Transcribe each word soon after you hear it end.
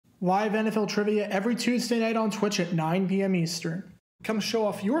Live NFL trivia every Tuesday night on Twitch at 9 p.m. Eastern. Come show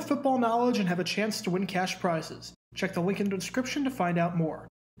off your football knowledge and have a chance to win cash prizes. Check the link in the description to find out more.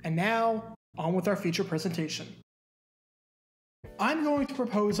 And now, on with our feature presentation. I'm going to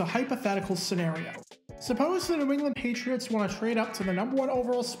propose a hypothetical scenario. Suppose the New England Patriots want to trade up to the #1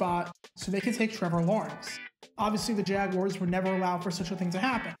 overall spot so they can take Trevor Lawrence. Obviously, the Jaguars would never allow for such a thing to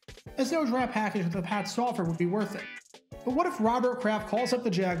happen, as no draft package with the Pats offer would be worth it. But what if Robert Kraft calls up the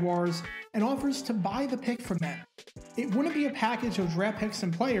Jaguars and offers to buy the pick from them? It wouldn't be a package of draft picks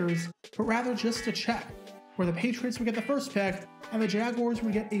and players, but rather just a check, where the Patriots would get the first pick and the Jaguars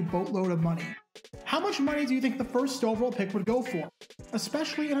would get a boatload of money. How much money do you think the first overall pick would go for,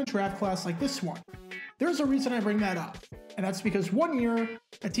 especially in a draft class like this one? There's a reason I bring that up, and that's because one year,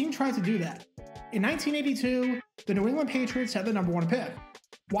 a team tried to do that. In 1982, the New England Patriots had the #1 pick.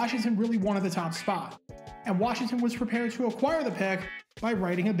 Washington really wanted the top spot, and Washington was prepared to acquire the pick by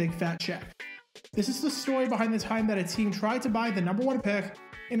writing a big fat check. This is the story behind the time that a team tried to buy the #1 pick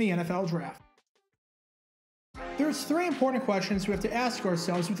in the NFL draft. There's three important questions we have to ask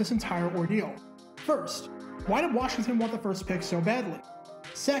ourselves with this entire ordeal. First, why did Washington want the first pick so badly?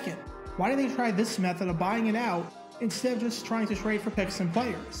 Second, why did they try this method of buying it out instead of just trying to trade for picks and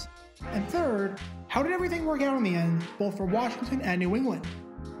players? And third, how did everything work out in the end, both for Washington and New England?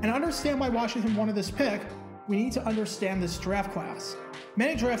 And to understand why Washington wanted this pick, we need to understand this draft class.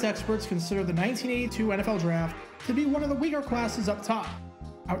 Many draft experts consider the 1982 NFL draft to be one of the weaker classes up top.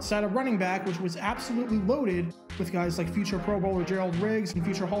 Outside of running back, which was absolutely loaded with guys like future Pro Bowler Gerald Riggs and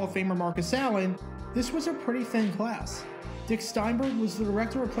future Hall of Famer Marcus Allen, this was a pretty thin class. Dick Steinberg was the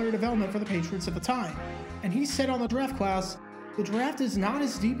director of player development for the Patriots at the time, and he said on the draft class, "The draft is not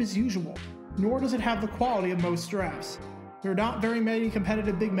as deep as usual, nor does it have the quality of most drafts. There are not very many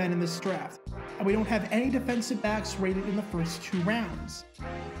competitive big men in this draft, and we don't have any defensive backs rated in the first 2 rounds.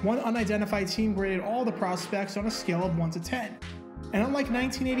 One unidentified team graded all the prospects on a scale of 1 to 10. And unlike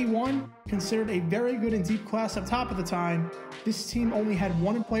 1981, considered a very good and deep class up top at the time, this team only had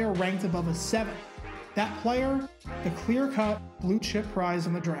one player ranked above a 7. That player, the clear-cut blue-chip prize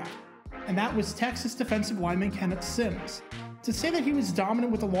in the draft. And that was Texas defensive lineman Kenneth Sims. To say that he was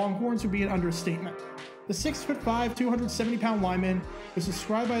dominant with the Longhorns would be an understatement. The 6'5", 270-pound lineman was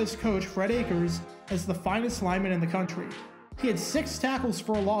described by his coach, Fred Akers, as the finest lineman in the country. He had 6 tackles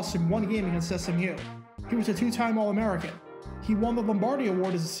for a loss in 1 game against SMU. He was a 2-time All-American. He won the Lombardi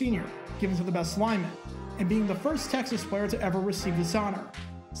Award as a senior, given to the best lineman, and being the first Texas player to ever receive this honor.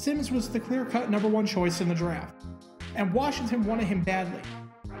 Sims was the clear-cut #1 choice in the draft. And Washington wanted him badly.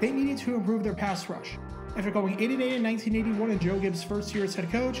 They needed to improve their pass rush. After going 8-8 in 1981 and Joe Gibbs' first year as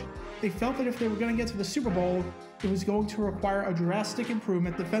head coach, they felt that if they were going to get to the Super Bowl, it was going to require a drastic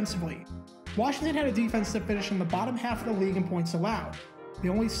improvement defensively. Washington had a defense that finished in the bottom half of the league in points allowed. They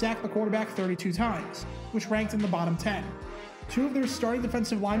only sacked the quarterback 32 times, which ranked in the bottom 10. 2 of their starting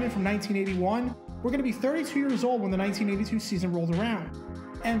defensive linemen from 1981 were going to be 32 years old when the 1982 season rolled around.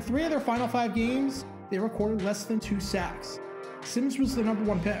 And 3 of their final 5 games, they recorded less than 2 sacks. Sims was the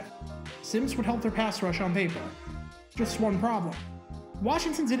 #1 pick. Sims would help their pass rush on paper. Just one problem.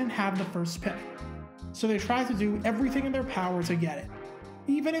 Washington didn't have the first pick, so they tried to do everything in their power to get it,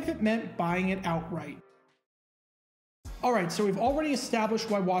 even if it meant buying it outright. Alright, so we've already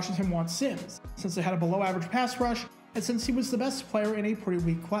established why Washington wants Sims, since they had a below-average pass rush, and since he was the best player in a pretty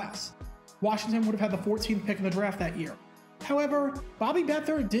weak class. Washington would have had the 14th pick in the draft that year. However, Bobby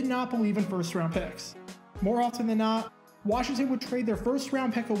Beathard did not believe in first-round picks. More often than not, Washington would trade their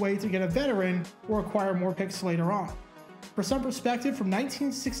first-round pick away to get a veteran or acquire more picks later on. For some perspective, from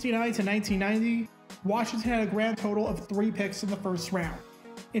 1969 to 1990, Washington had a grand total of 3 picks in the first round.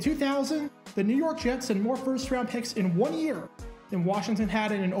 In 2000, the New York Jets had more first-round picks in 1 year than Washington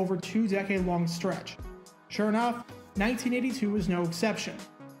had in an over 2-decade-long stretch. Sure enough, 1982 was no exception.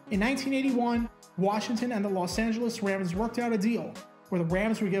 In 1981, Washington and the Los Angeles Rams worked out a deal where the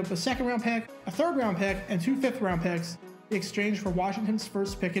Rams would give up a 2nd-round pick, a 3rd-round pick, and 2 5th-round picks in exchange for Washington's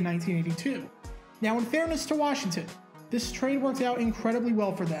first pick in 1982. Now, in fairness to Washington, this trade worked out incredibly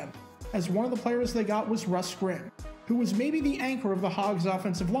well for them, as one of the players they got was Russ Grimm, who was maybe the anchor of the Hogs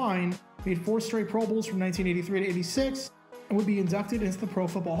offensive line, made 4 straight Pro Bowls from 1983 to 86, and would be inducted into the Pro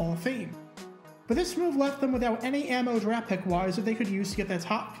Football Hall of Fame. But this move left them without any ammo draft pick-wise that they could use to get that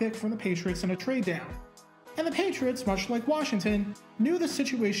top pick from the Patriots in a trade down. And the Patriots, much like Washington, knew the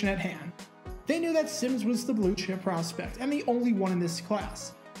situation at hand. They knew that Sims was the blue-chip prospect, and the only one in this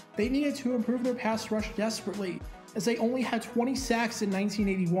class. They needed to improve their pass rush desperately, as they only had 20 sacks in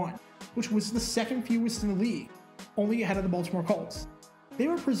 1981, which was the 2nd fewest in the league, only ahead of the Baltimore Colts. They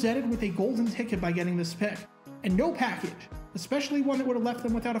were presented with a golden ticket by getting this pick, and no package, especially one that would have left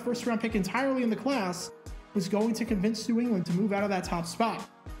them without a first-round pick entirely in the class, was going to convince New England to move out of that top spot.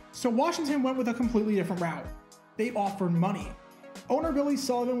 So Washington went with a completely different route. They offered money. Owner Billy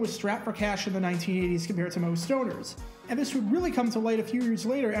Sullivan was strapped for cash in the 1980s compared to most owners, and this would really come to light a few years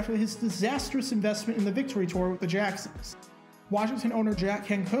later after his disastrous investment in the Victory Tour with the Jacksons. Washington owner Jack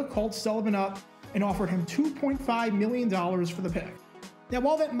Ken Cook called Sullivan up and offered him $2.5 million for the pick. Now,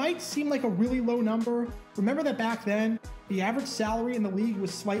 while that might seem like a really low number, remember that back then, the average salary in the league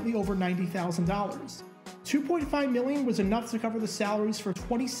was slightly over $90,000. $2.5 million was enough to cover the salaries for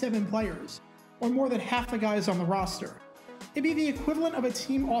 27 players, or more than half the guys on the roster. It'd be the equivalent of a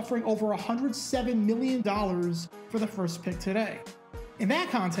team offering over $107 million for the first pick today. In that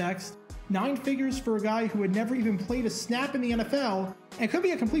context, 9 figures for a guy who had never even played a snap in the NFL and could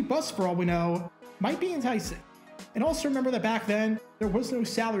be a complete bust for all we know might be enticing. And also remember that back then, there was no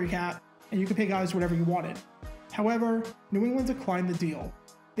salary cap and you could pay guys whatever you wanted. However, New England declined the deal.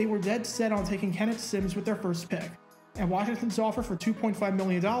 They were dead set on taking Kenneth Sims with their first pick, and Washington's offer for $2.5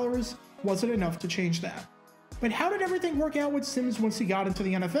 million wasn't enough to change that. But how did everything work out with Sims once he got into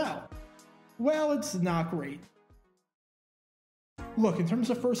the NFL? Well, it's not great. Look, in terms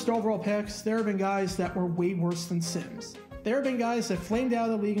of first overall picks, there have been guys that were way worse than Sims. There have been guys that flamed out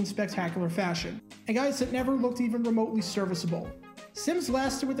of the league in spectacular fashion, and guys that never looked even remotely serviceable. Sims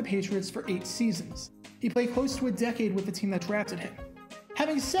lasted with the Patriots for 8 seasons. He played close to a decade with the team that drafted him.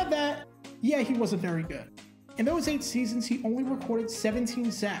 Having said that, yeah, he wasn't very good. In those 8 seasons, he only recorded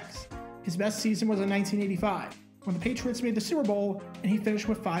 17 sacks. His best season was in 1985, when the Patriots made the Super Bowl and he finished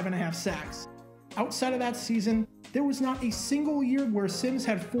with 5.5 sacks. Outside of that season, there was not a single year where Sims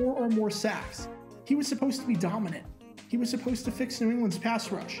had 4 or more sacks. He was supposed to be dominant. He was supposed to fix New England's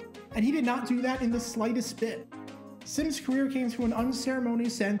pass rush, and he did not do that in the slightest bit. Sims' career came to an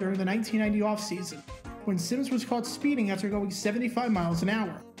unceremonious end during the 1990 offseason, when Sims was caught speeding after going 75 miles an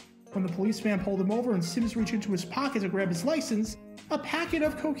hour. When the policeman pulled him over and Sims reached into his pocket to grab his license, a packet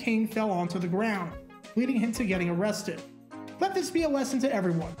of cocaine fell onto the ground, leading him to getting arrested. Let this be a lesson to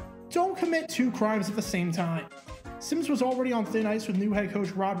everyone. Don't commit 2 crimes at the same time. Sims was already on thin ice with new head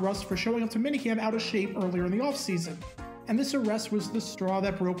coach Rod Rust for showing up to minicamp out of shape earlier in the offseason, and this arrest was the straw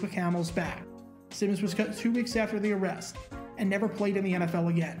that broke the camel's back. Sims was cut 2 weeks after the arrest, and never played in the NFL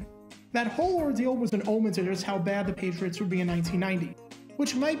again. That whole ordeal was an omen to just how bad the Patriots would be in 1990,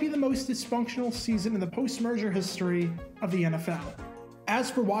 which might be the most dysfunctional season in the post-merger history of the NFL.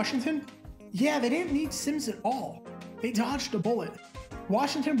 As for Washington, yeah, they didn't need Sims at all. They dodged a bullet.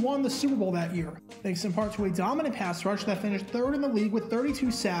 Washington won the Super Bowl that year, thanks in part to a dominant pass rush that finished 3rd in the league with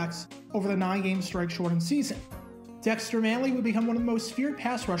 32 sacks over the 9-game strike-shortened season. Dexter Manley would become one of the most feared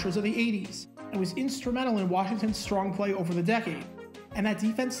pass rushers of the 80s, and was instrumental in Washington's strong play over the decade. And that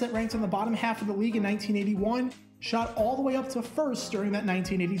defense that ranked in the bottom half of the league in 1981 shot all the way up to 1st during that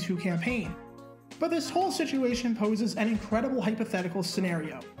 1982 campaign. But this whole situation poses an incredible hypothetical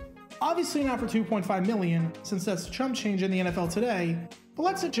scenario. Obviously not for $2.5 million, since that's chump change in the NFL today, but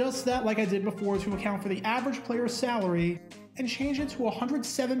let's adjust that like I did before to account for the average player's salary and change it to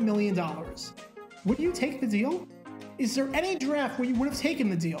 $107 million. Would you take the deal? Is there any draft where you would have taken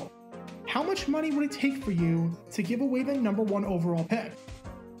the deal? How much money would it take for you to give away the number 1 overall pick?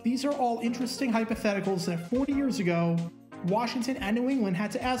 These are all interesting hypotheticals that 40 years ago, Washington and New England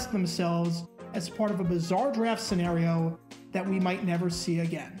had to ask themselves as part of a bizarre draft scenario that we might never see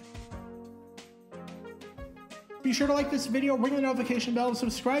again. Be sure to like this video, ring the notification bell, and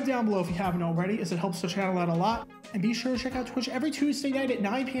subscribe down below if you haven't already, as it helps the channel out a lot. And be sure to check out Twitch every Tuesday night at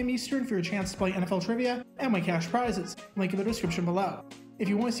 9 p.m. Eastern for your chance to play NFL trivia and win cash prizes. Link in the description below. If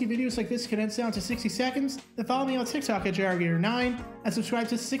you want to see videos like this condensed down to 60 seconds, then follow me on TikTok at JaredGator9 and subscribe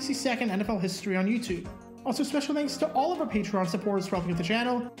to 60-Second NFL History on YouTube. Also, special thanks to all of our Patreon supporters for helping with the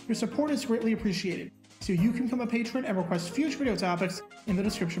channel. Your support is greatly appreciated. So you can become a patron and request future video topics in the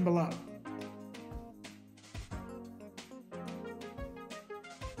description below.